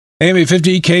AM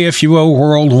 850 KFUO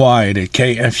worldwide at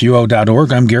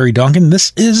KFUO.org. I'm Gary Duncan.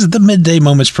 This is the Midday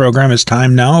Moments program. It's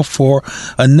time now for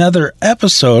another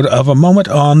episode of A Moment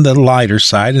on the Lighter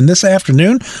Side. And this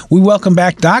afternoon, we welcome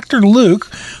back Dr. Luke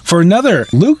for another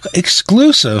Luke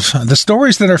exclusive, the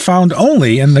stories that are found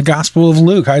only in the Gospel of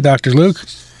Luke. Hi, Dr. Luke.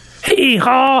 Hey,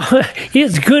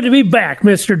 it's good to be back,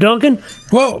 Mr. Duncan.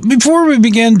 Well, before we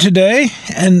begin today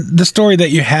and the story that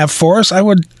you have for us, I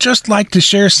would just like to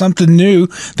share something new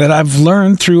that I've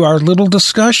learned through our little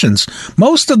discussions.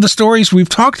 Most of the stories we've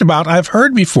talked about, I've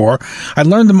heard before. I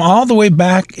learned them all the way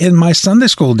back in my Sunday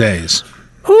school days.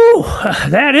 Whew,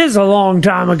 that is a long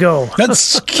time ago.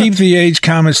 Let's keep the age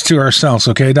comments to ourselves,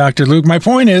 okay, Dr. Luke? My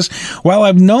point is, while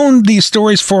I've known these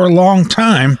stories for a long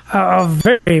time... A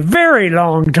very, very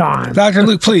long time. Dr.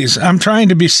 Luke, please, I'm trying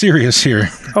to be serious here.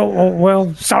 Oh,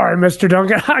 well, sorry, Mr.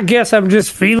 Duncan. I guess I'm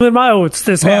just feeling my oats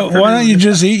this afternoon. Why don't you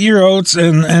just eat your oats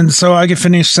and so I can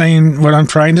finish saying what I'm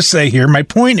trying to say here. My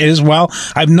point is, while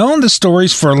I've known the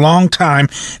stories for a long time,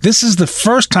 this is the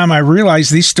first time I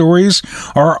realized these stories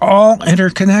are all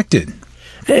interconnected.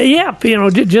 Yep,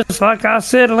 just like I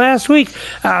said last week,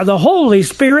 the Holy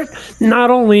Spirit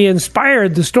not only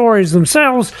inspired the stories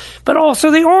themselves, but also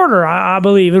the order, I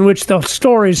believe, in which the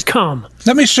stories come.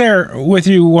 Let me share with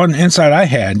you one insight I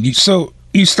had. So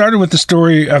you started with the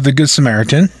story of the Good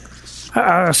Samaritan.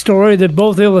 A story that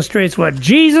both illustrates what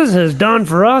Jesus has done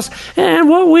for us and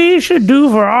what we should do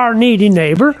for our needy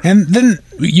neighbor. And then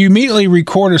you immediately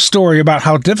record a story about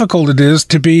how difficult it is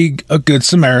to be a Good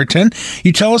Samaritan.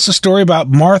 You tell us a story about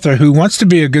Martha, who wants to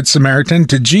be a Good Samaritan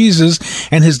to Jesus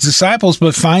and his disciples,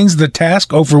 but finds the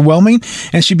task overwhelming,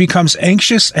 and she becomes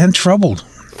anxious and troubled.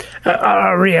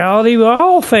 A reality we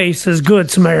all face as Good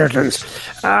Samaritans.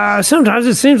 Sometimes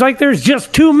it seems like there's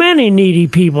just too many needy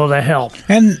people to help.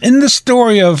 And in the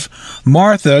story of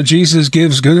Martha, Jesus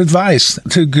gives good advice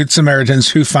to Good Samaritans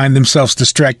who find themselves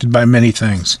distracted by many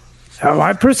things.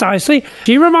 Right, precisely.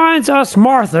 She reminds us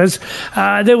Marthas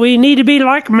that we need to be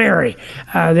like Mary.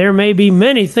 There may be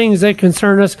many things that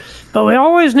concern us, but we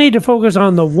always need to focus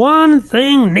on the one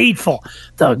thing needful,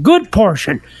 the good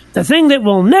portion, the thing that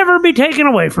will never be taken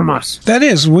away from us. That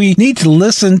is, we need to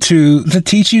listen to the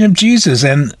teaching of Jesus.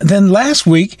 And then last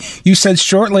week, you said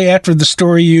shortly after the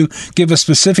story, you give a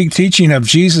specific teaching of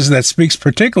Jesus that speaks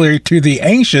particularly to the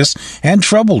anxious and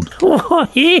troubled. Well,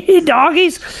 yeah,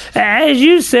 doggies, as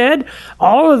you said,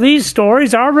 all of these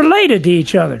stories are related to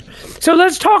each other. So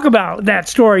let's talk about that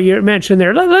story you mentioned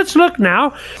there. Let's look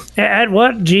now at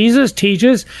what Jesus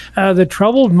teaches the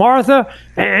troubled Martha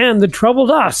and the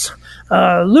troubled us.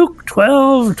 Luke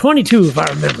 12:22, if I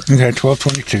remember. Okay,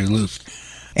 12:22, Luke.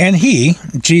 And he,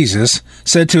 Jesus,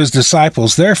 said to his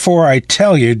disciples, "Therefore I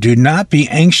tell you, do not be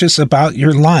anxious about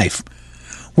your life,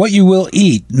 what you will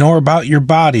eat, nor about your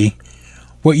body,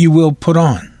 what you will put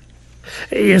on."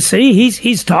 You see,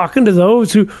 he's talking to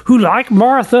those who, like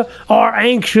Martha, are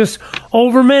anxious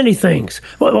over many things.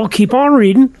 Well, keep on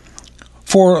reading.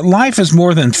 For life is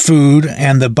more than food,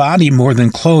 and the body more than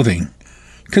clothing.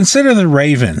 Consider the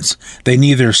ravens. They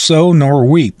neither sow nor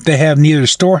reap. They have neither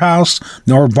storehouse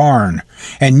nor barn.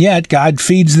 And yet God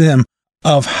feeds them.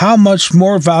 Of how much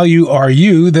more value are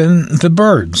you than the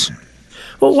birds?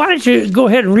 Well, why don't you go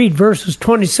ahead and read verses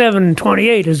 27 and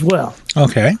 28 as well?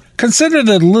 Okay. Consider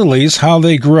the lilies, how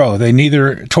they grow. They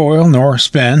neither toil nor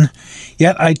spin.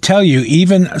 Yet I tell you,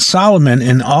 even Solomon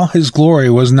in all his glory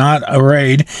was not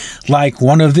arrayed like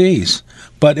one of these.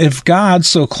 But if God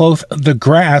so clothe the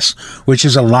grass, which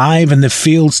is alive in the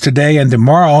fields today and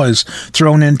tomorrow is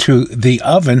thrown into the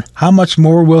oven, how much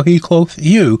more will he clothe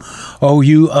you, O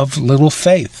you of little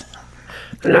faith?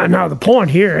 Now, the point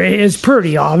here is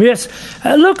pretty obvious.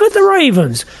 Look at the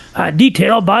ravens.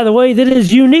 Detail, by the way, that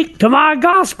is unique to my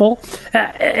gospel.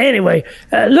 Anyway,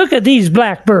 look at these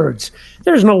blackbirds.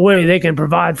 There's no way they can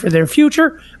provide for their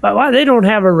future. Why, they don't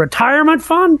have a retirement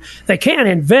fund. They can't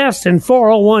invest in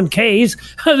 401ks.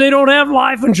 They don't have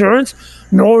life insurance,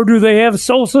 nor do they have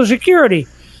Social Security.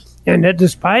 And that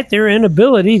despite their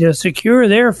inability to secure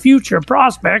their future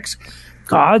prospects,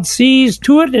 God sees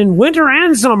to it in winter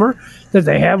and summer that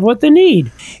they have what they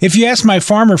need. If you ask my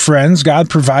farmer friends, God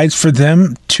provides for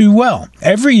them too well.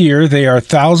 Every year, there are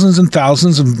thousands and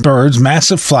thousands of birds,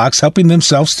 massive flocks, helping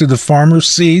themselves to the farmer's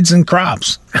seeds and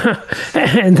crops.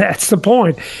 And that's the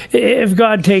point. If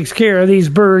God takes care of these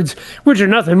birds, which are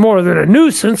nothing more than a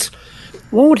nuisance,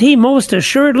 won't he most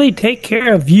assuredly take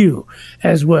care of you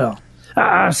as well?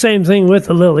 Same thing with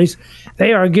the lilies.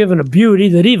 They are given a beauty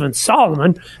that even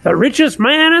Solomon, the richest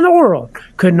man in the world,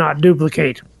 could not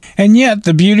duplicate. And yet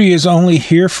the beauty is only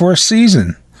here for a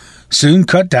season, soon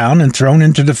cut down and thrown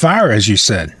into the fire, as you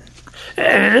said.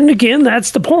 And again,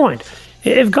 that's the point.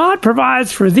 If God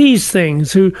provides for these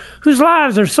things, whose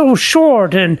lives are so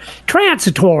short and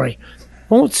transitory,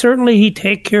 won't certainly he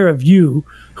take care of you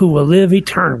who will live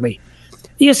eternally?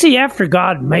 You see, after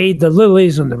God made the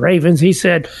lilies and the ravens, he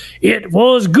said, it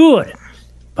was good.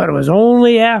 But it was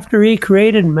only after he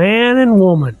created man and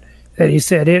woman that he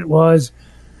said it was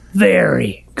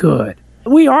very good.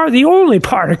 We are the only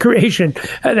part of creation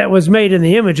that was made in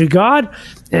the image of God.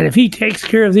 And if he takes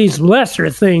care of these lesser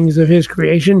things of his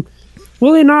creation,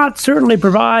 will he not certainly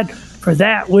provide for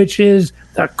that which is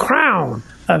the crown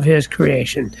of his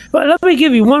creation? But let me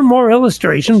give you one more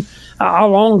illustration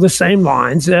along the same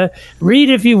lines. Read,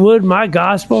 if you would, my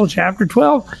Gospel, chapter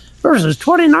 12, verses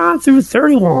 29 through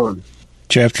 31.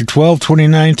 Chapter 12,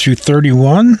 29 through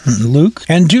 31, Luke.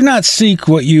 And do not seek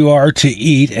what you are to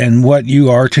eat and what you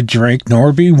are to drink,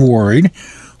 nor be worried.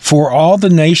 For all the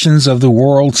nations of the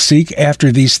world seek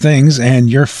after these things, and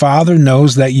your Father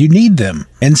knows that you need them.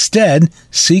 Instead,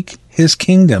 seek his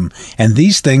kingdom, and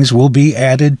these things will be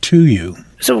added to you.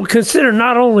 So consider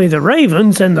not only the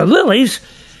ravens and the lilies,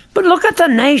 but look at the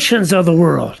nations of the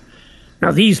world.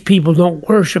 Now, these people don't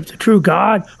worship the true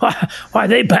God. Why,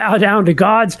 they bow down to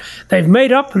gods they've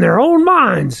made up in their own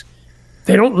minds.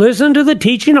 They don't listen to the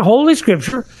teaching of Holy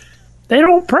Scripture. They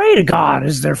don't pray to God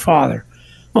as their Father.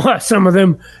 Well, some of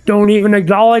them don't even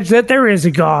acknowledge that there is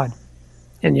a God.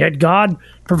 And yet God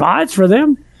provides for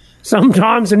them,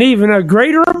 sometimes in even a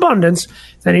greater abundance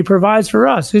than he provides for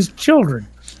us, his children.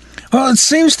 Well, it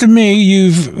seems to me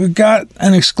you've got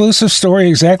an exclusive story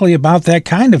exactly about that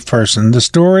kind of person, the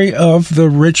story of the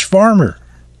rich farmer.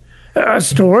 A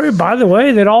story, by the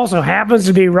way, that also happens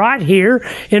to be right here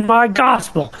in my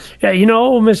gospel.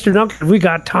 Mr. Duncan, if we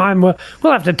got time, we'll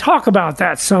have to talk about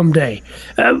that someday.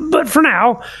 But for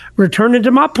now, returning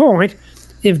to my point,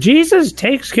 if Jesus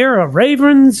takes care of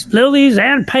ravens, lilies,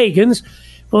 and pagans,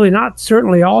 will he not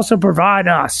certainly also provide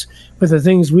us with the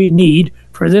things we need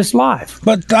for this life?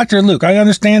 But, Dr. Luke, I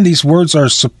understand these words are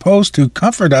supposed to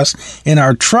comfort us in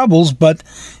our troubles, but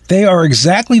they are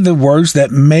exactly the words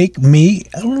that make me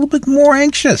a little bit more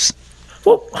anxious.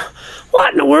 Well,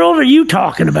 what in the world are you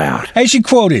talking about? As you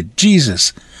quoted,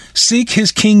 Jesus, seek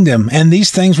his kingdom, and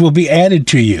these things will be added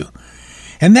to you.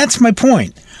 And that's my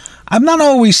point. I'm not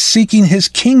always seeking his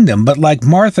kingdom, but like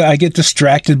Martha, I get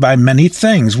distracted by many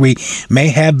things. We may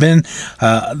have been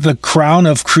the crown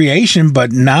of creation,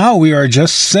 but now we are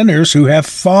just sinners who have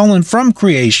fallen from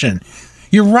creation.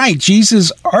 You're right.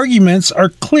 Jesus' arguments are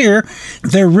clear.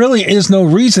 There really is no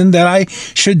reason that I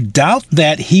should doubt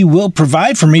that he will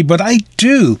provide for me, but I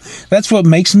do. That's what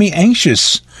makes me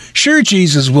anxious. Sure,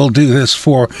 Jesus will do this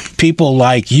for people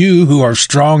like you who are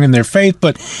strong in their faith,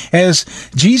 but as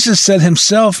Jesus said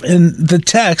himself in the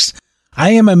text,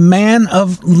 I am a man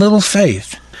of little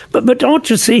faith. But don't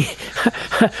you see,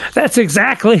 that's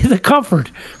exactly the comfort.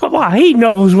 Why, he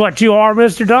knows what you are,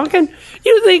 Mr. Duncan.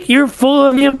 You think you're full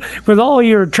of him with all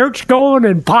your church going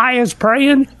and pious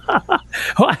praying?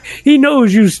 Why, he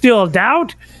knows you still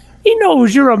doubt. He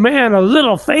knows you're a man of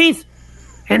little faith,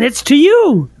 and it's to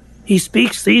you he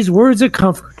speaks these words of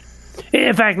comfort.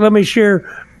 In fact, let me share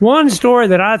one story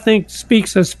that I think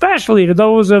speaks especially to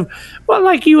those of, well,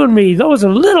 like you and me, those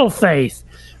of little faith.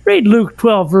 Read Luke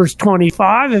 12, verse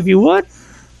 25, if you would.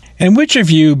 And which of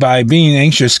you, by being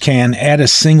anxious, can add a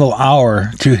single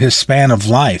hour to his span of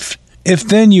life? If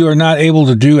then you are not able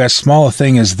to do as small a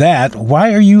thing as that,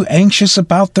 why are you anxious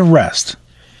about the rest?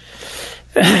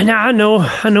 Now, I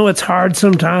know it's hard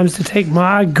sometimes to take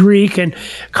my Greek and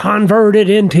convert it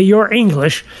into your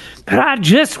English, but I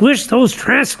just wish those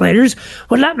translators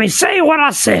would let me say what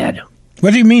I said.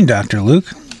 What do you mean, Dr. Luke?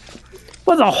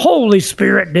 Well, the Holy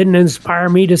Spirit didn't inspire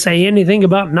me to say anything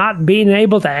about not being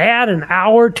able to add an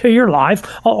hour to your life,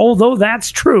 although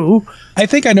that's true. I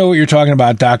think I know what you're talking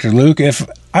about, Dr. Luke. If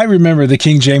I remember, the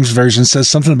King James Version says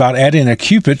something about adding a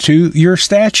cubit to your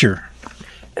stature.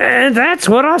 And that's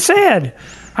what I said.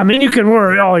 I mean, you can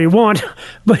worry all you want,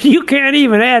 but you can't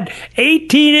even add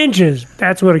 18 inches.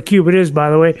 That's what a cubit is, by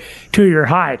the way, to your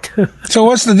height. So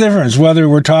what's the difference, whether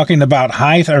we're talking about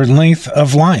height or length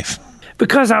of life?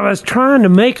 Because I was trying to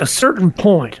make a certain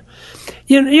point.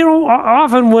 You know,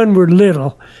 often when we're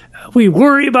little, we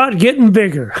worry about getting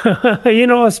bigger.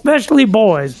 Especially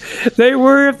boys. They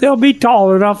worry if they'll be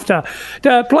tall enough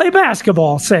to play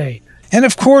basketball, say. And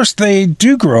of course, they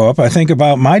do grow up. I think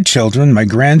about my children, my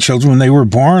grandchildren. When they were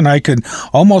born, I could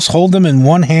almost hold them in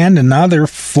one hand, and now they're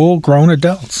full-grown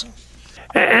adults.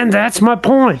 And that's my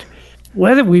point.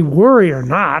 Whether we worry or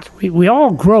not, we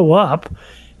all grow up.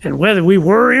 And whether we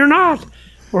worry or not,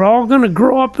 we're all going to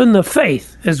grow up in the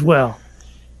faith as well.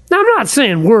 Now, I'm not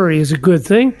saying worry is a good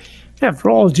thing. After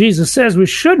all, Jesus says we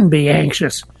shouldn't be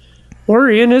anxious.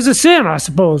 Worrying is a sin, I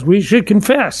suppose. We should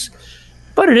confess.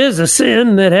 But it is a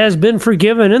sin that has been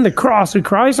forgiven in the cross of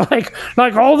Christ, like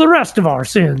all the rest of our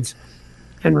sins.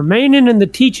 And remaining in the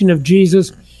teaching of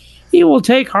Jesus, he will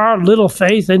take our little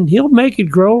faith and he'll make it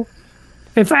grow.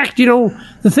 In fact,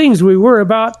 the things we worry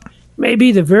about may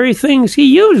be the very things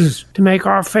he uses to make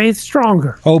our faith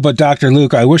stronger. Oh, but Dr.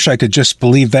 Luke, I wish I could just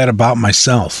believe that about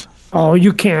myself. Oh,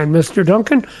 you can, Mr.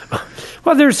 Duncan.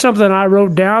 Well, there's something I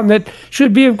wrote down that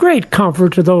should be of great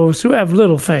comfort to those who have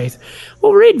little faith.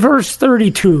 Well, read verse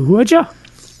 32, would you?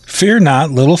 Fear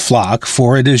not, little flock,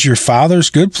 for it is your Father's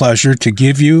good pleasure to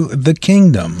give you the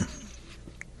kingdom.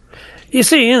 You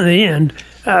see, in the end,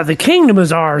 the kingdom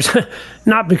is ours,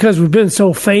 not because we've been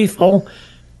so faithful,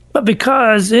 but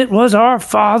because it was our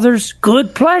Father's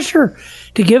good pleasure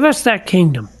to give us that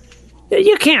kingdom.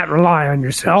 You can't rely on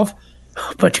yourself,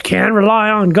 but you can rely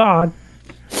on God.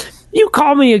 You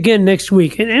call me again next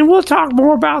week, and we'll talk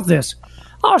more about this.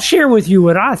 I'll share with you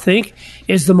what I think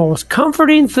is the most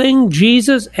comforting thing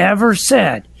Jesus ever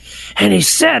said. And he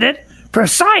said it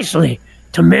precisely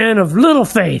to men of little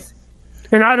faith.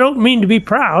 And I don't mean to be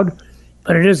proud,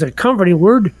 but it is a comforting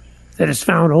word that is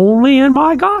found only in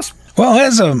my gospel. Well,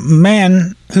 as a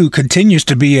man who continues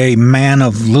to be a man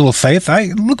of little faith, I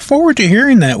look forward to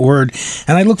hearing that word,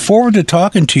 and I look forward to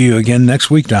talking to you again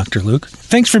next week, Dr. Luke.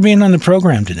 Thanks for being on the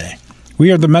program today. We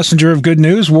are the messenger of good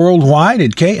news worldwide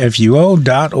at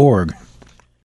kfuo.org.